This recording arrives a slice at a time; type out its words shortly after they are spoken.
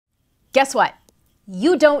Guess what?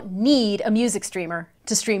 You don't need a music streamer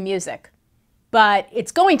to stream music, but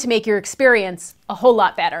it's going to make your experience a whole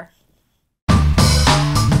lot better.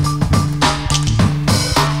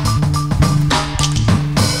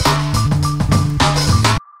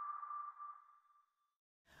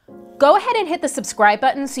 Go ahead and hit the subscribe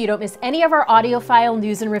button so you don't miss any of our audiophile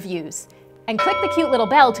news and reviews, and click the cute little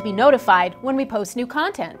bell to be notified when we post new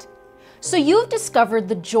content. So you've discovered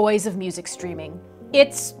the joys of music streaming.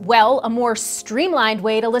 It's, well, a more streamlined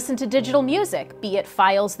way to listen to digital music, be it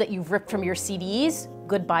files that you've ripped from your CDs,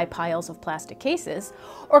 goodbye piles of plastic cases,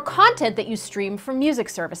 or content that you stream from music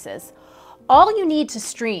services. All you need to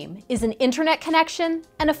stream is an internet connection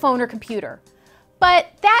and a phone or computer. But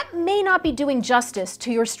that may not be doing justice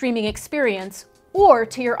to your streaming experience or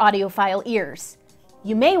to your audiophile ears.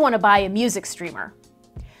 You may want to buy a music streamer.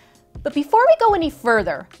 But before we go any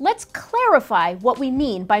further, let's clarify what we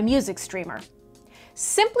mean by music streamer.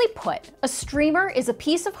 Simply put, a streamer is a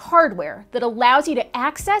piece of hardware that allows you to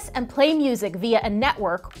access and play music via a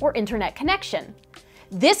network or internet connection.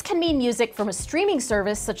 This can mean music from a streaming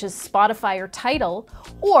service such as Spotify or Tidal,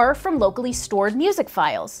 or from locally stored music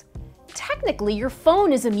files. Technically, your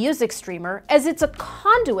phone is a music streamer as it's a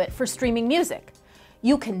conduit for streaming music.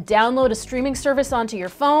 You can download a streaming service onto your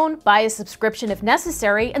phone, buy a subscription if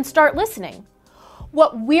necessary, and start listening.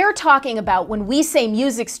 What we're talking about when we say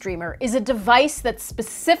music streamer is a device that's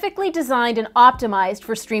specifically designed and optimized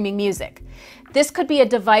for streaming music. This could be a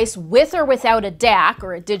device with or without a DAC,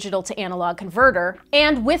 or a digital to analog converter,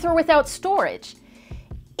 and with or without storage.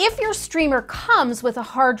 If your streamer comes with a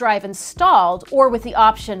hard drive installed, or with the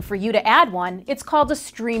option for you to add one, it's called a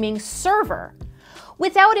streaming server.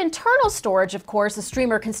 Without internal storage, of course, a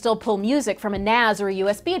streamer can still pull music from a NAS or a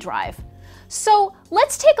USB drive. So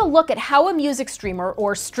let's take a look at how a music streamer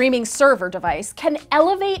or streaming server device can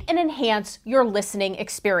elevate and enhance your listening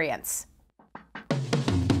experience.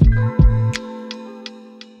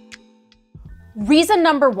 Reason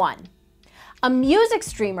number one, a music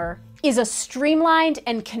streamer is a streamlined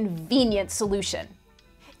and convenient solution.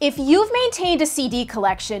 If you've maintained a CD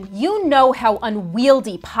collection, you know how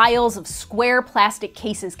unwieldy piles of square plastic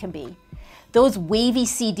cases can be. Those wavy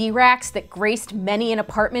CD racks that graced many an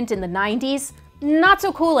apartment in the 90s, not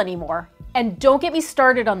so cool anymore. And don't get me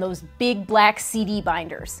started on those big black CD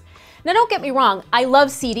binders. Now don't get me wrong, I love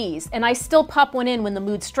CDs and I still pop one in when the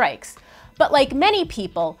mood strikes. But like many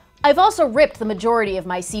people, I've also ripped the majority of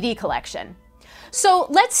my CD collection. So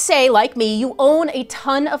let's say, like me, you own a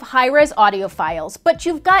ton of high-res audio files, but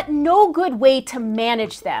you've got no good way to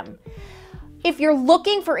manage them. If you're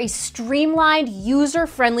looking for a streamlined,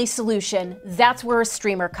 user-friendly solution, that's where a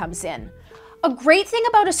streamer comes in. A great thing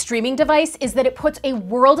about a streaming device is that it puts a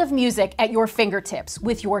world of music at your fingertips,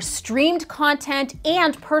 with your streamed content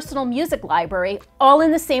and personal music library all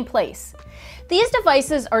in the same place. These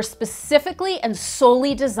devices are specifically and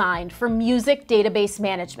solely designed for music database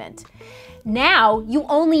management. Now, you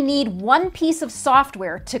only need one piece of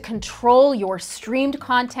software to control your streamed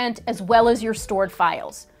content as well as your stored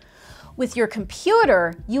files. With your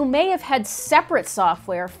computer, you may have had separate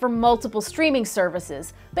software for multiple streaming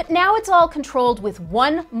services, but now it's all controlled with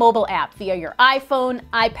one mobile app via your iPhone,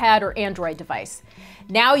 iPad, or Android device.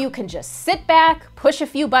 Now you can just sit back, push a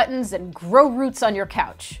few buttons, and grow roots on your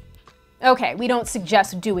couch. Okay, we don't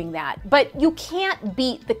suggest doing that, but you can't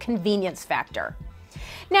beat the convenience factor.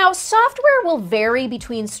 Now, software will vary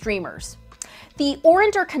between streamers. The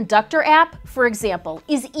Orander Conductor app, for example,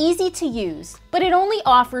 is easy to use, but it only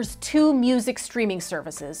offers two music streaming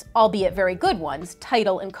services, albeit very good ones,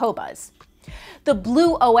 Tidal and Qobuz. The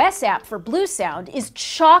Blue OS app for Bluesound is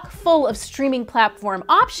chock full of streaming platform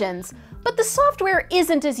options, but the software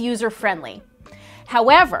isn't as user-friendly.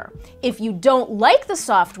 However, if you don't like the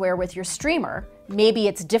software with your streamer, maybe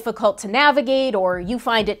it's difficult to navigate or you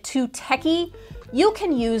find it too techy, you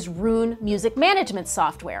can use Roon music management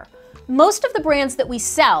software. Most of the brands that we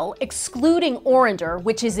sell, excluding Orander,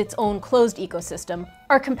 which is its own closed ecosystem,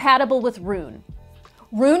 are compatible with Roon.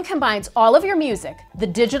 Roon combines all of your music, the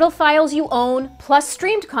digital files you own, plus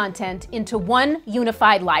streamed content into one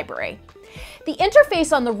unified library. The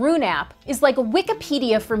interface on the Roon app is like a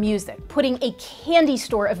Wikipedia for music, putting a candy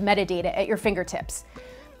store of metadata at your fingertips.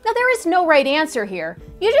 Now, there is no right answer here.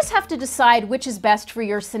 You just have to decide which is best for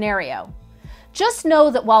your scenario. Just know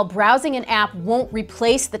that while browsing an app won't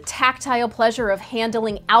replace the tactile pleasure of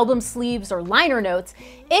handling album sleeves or liner notes,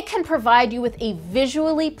 it can provide you with a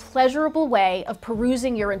visually pleasurable way of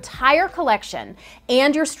perusing your entire collection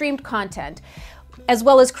and your streamed content, as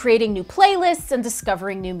well as creating new playlists and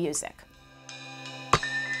discovering new music.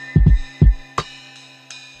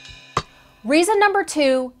 Reason number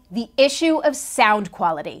 2, the issue of sound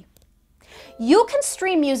quality. You can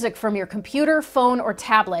stream music from your computer, phone, or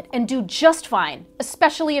tablet and do just fine,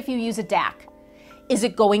 especially if you use a DAC. Is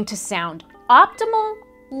it going to sound optimal?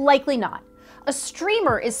 Likely not. A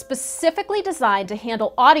streamer is specifically designed to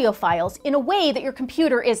handle audio files in a way that your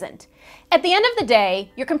computer isn't. At the end of the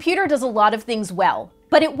day, your computer does a lot of things well,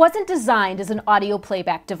 but it wasn't designed as an audio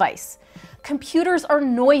playback device. Computers are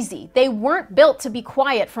noisy. They weren't built to be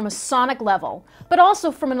quiet from a sonic level, but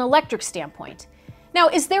also from an electric standpoint. Now,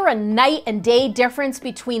 is there a night and day difference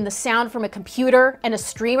between the sound from a computer and a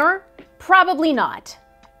streamer? Probably not.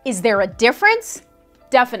 Is there a difference?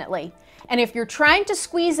 Definitely. And if you're trying to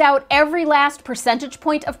squeeze out every last percentage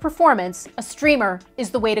point of performance, a streamer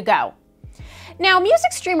is the way to go. Now,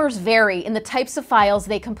 music streamers vary in the types of files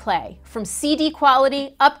they can play, from CD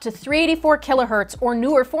quality up to 384 kilohertz or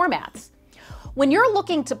newer formats. When you're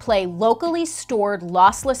looking to play locally stored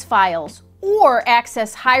lossless files or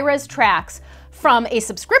access high-res tracks from a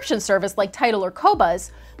subscription service like Tidal or Qobuz,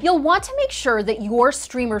 you'll want to make sure that your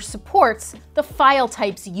streamer supports the file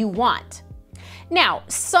types you want. Now,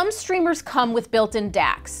 some streamers come with built-in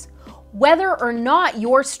DACs. Whether or not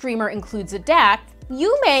your streamer includes a DAC,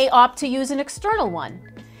 you may opt to use an external one.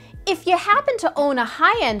 If you happen to own a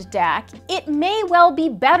high-end DAC, it may well be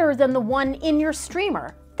better than the one in your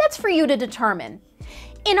streamer. That's for you to determine.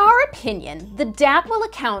 In our opinion, the DAC will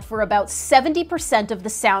account for about 70% of the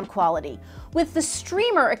sound quality, with the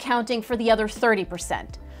streamer accounting for the other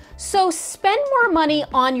 30%. So spend more money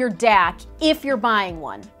on your DAC if you're buying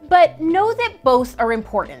one, but know that both are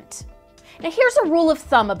important. Now here's a rule of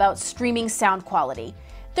thumb about streaming sound quality.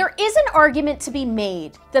 There is an argument to be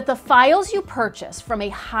made that the files you purchase from a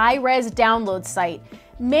high-res download site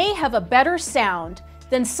may have a better sound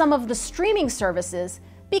than some of the streaming services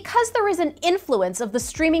because there is an influence of the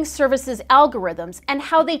streaming services' algorithms and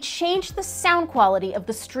how they change the sound quality of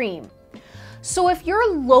the stream. So if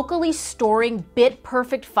you're locally storing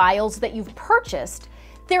bit-perfect files that you've purchased,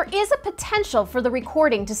 there is a potential for the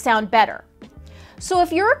recording to sound better. So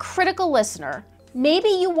if you're a critical listener, maybe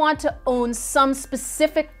you want to own some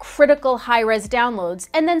specific critical high-res downloads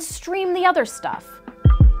and then stream the other stuff.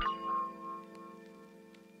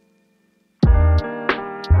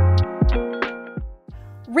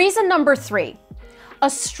 Reason number 3. A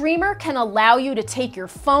streamer can allow you to take your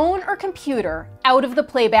phone or computer out of the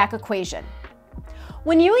playback equation.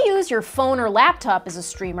 When you use your phone or laptop as a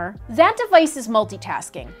streamer, that device is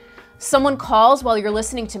multitasking. Someone calls while you're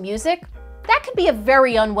listening to music? That could be a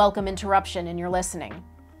very unwelcome interruption in your listening.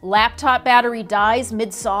 Laptop battery dies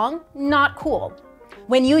mid-song? Not cool.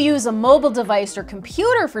 When you use a mobile device or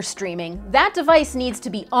computer for streaming, that device needs to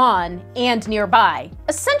be on and nearby.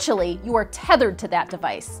 Essentially, you are tethered to that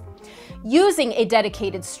device. Using a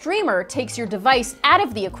dedicated streamer takes your device out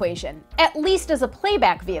of the equation, at least as a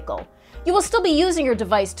playback vehicle. You will still be using your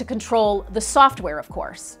device to control the software, of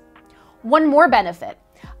course. One more benefit.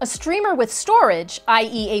 A streamer with storage,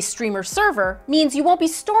 i.e. a streamer server, means you won't be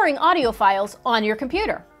storing audio files on your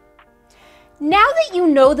computer. Now that you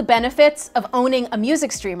know the benefits of owning a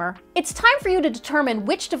music streamer, it's time for you to determine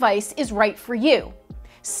which device is right for you.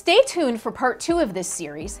 Stay tuned for part 2 of this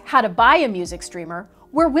series, How to Buy a Music Streamer,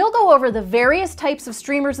 where we'll go over the various types of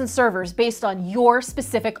streamers and servers based on your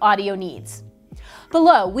specific audio needs.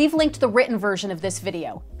 Below, we've linked the written version of this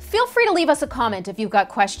video. Feel free to leave us a comment if you've got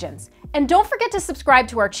questions. And don't forget to subscribe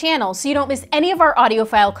to our channel so you don't miss any of our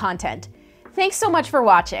audiophile content. Thanks so much for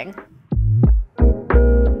watching.